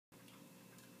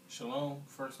Shalom.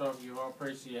 First off, give all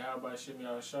praise to Yahweh Shem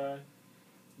Yahushai.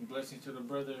 And blessings to the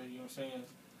brother, you know what I'm saying,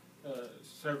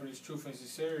 serving his truth and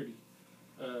sincerity.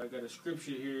 I got a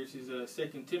scripture here. It says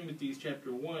 2 Timothy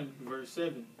chapter 1, verse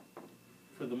 7.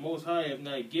 For the Most High have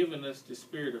not given us the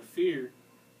spirit of fear,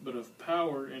 but of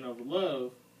power and of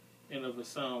love and of a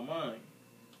sound mind.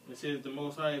 It says the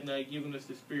Most High have not given us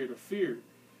the spirit of fear. You know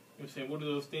what I'm saying? What are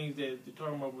those things that they're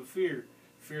talking about with fear?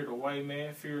 Fear of the white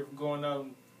man, fear of going out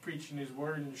and preaching his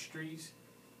word in the streets,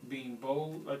 being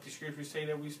bold, like the scriptures say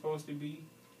that we're supposed to be.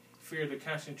 Fear of the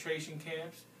concentration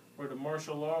camps, or the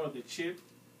martial law, or the chip,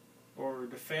 or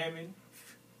the famine.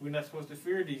 We're not supposed to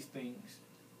fear these things.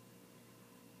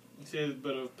 It says,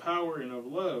 but of power and of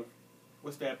love.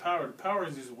 What's that power? The power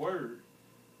is his word.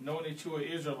 Knowing that you're an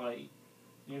Israelite.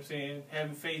 You know what I'm saying?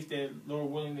 Having faith that,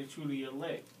 Lord willing, that you're the elect. You know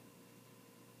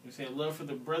what I'm saying? Love for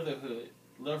the brotherhood.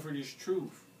 Love for this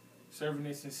truth. Serving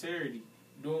in sincerity.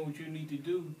 Doing what you need to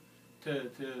do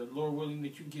to Lord willing,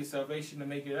 that you get salvation to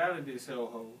make it out of this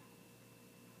hellhole.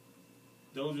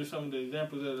 Those are some of the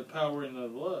examples of the power and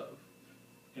of love.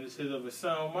 And it says of a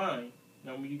sound mind.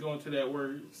 Now when you go into that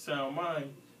word sound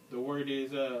mind, the word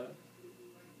is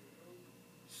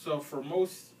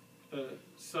sophros,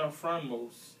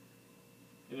 sophronmos.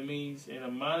 And it means an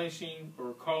admonishing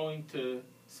or calling to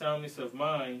soundness of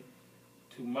mind,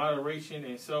 to moderation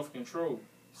and self-control.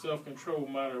 Self-control,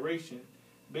 moderation.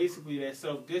 Basically that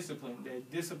self-discipline, that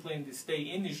discipline to stay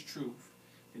in this truth.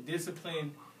 The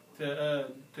discipline to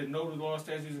know the law,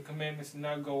 statutes, and commandments and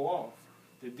not go off.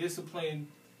 The discipline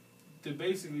to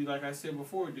basically, like I said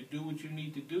before, to do what you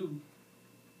need to do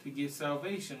to get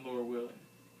salvation, Lord willing.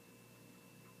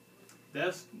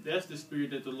 That's the spirit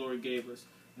that the Lord gave us.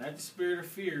 Not the spirit of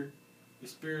fear, the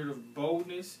spirit of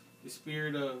boldness, the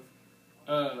spirit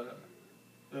of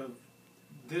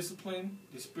discipline,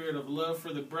 the spirit of love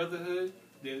for the brotherhood,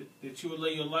 that you will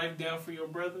lay your life down for your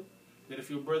brother, that if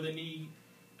your brother need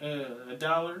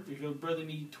 $1, if your brother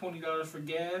need $20 for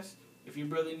gas, if your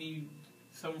brother need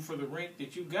something for the rent,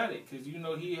 that you got it, because you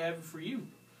know he have it for you.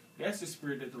 That's the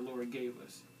spirit that the Lord gave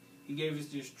us. He gave us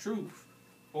this truth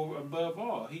over above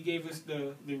all. He gave us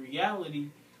the reality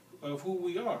of who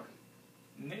we are.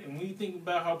 And when you think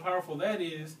about how powerful that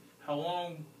is, how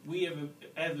long we have,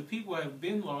 as a people, have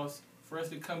been lost, for us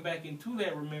to come back into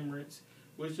that remembrance,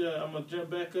 which I'm going to jump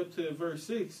back up to verse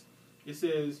 6. It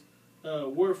says,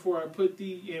 wherefore I put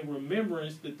thee in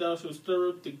remembrance that thou shalt stir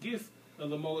up the gift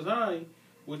of the Most High,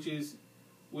 which is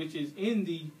in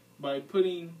thee by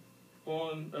putting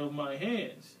on of my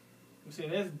hands. I'm saying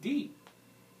that's deep.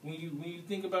 When you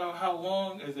think about how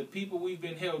long as a people we've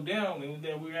been held down, and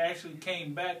that we actually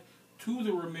came back to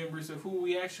the remembrance of who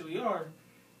we actually are,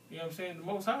 you know what I'm saying? The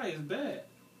Most High is bad.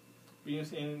 You know what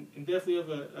I'm saying? And definitely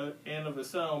of a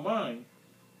sound mind.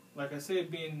 Like I said,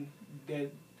 being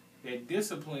that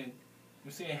discipline,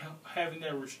 I'm saying, having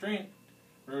that restraint,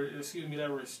 that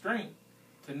restraint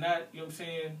to not, you know what I'm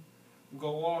saying,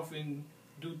 go off and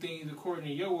do things according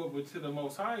to your will, but to the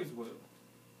Most High's will.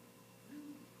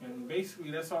 And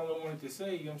basically, that's all I wanted to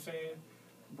say, you know what I'm saying?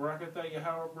 Barakatah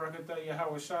Yahweh, Barakatah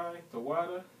Yahweh Shai, the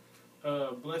water,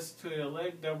 blessed to the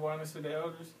elect, double honors to the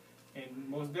elders, and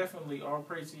most definitely all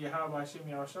praise to Yahweh Shem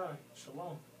Yahushai.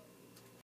 Shalom.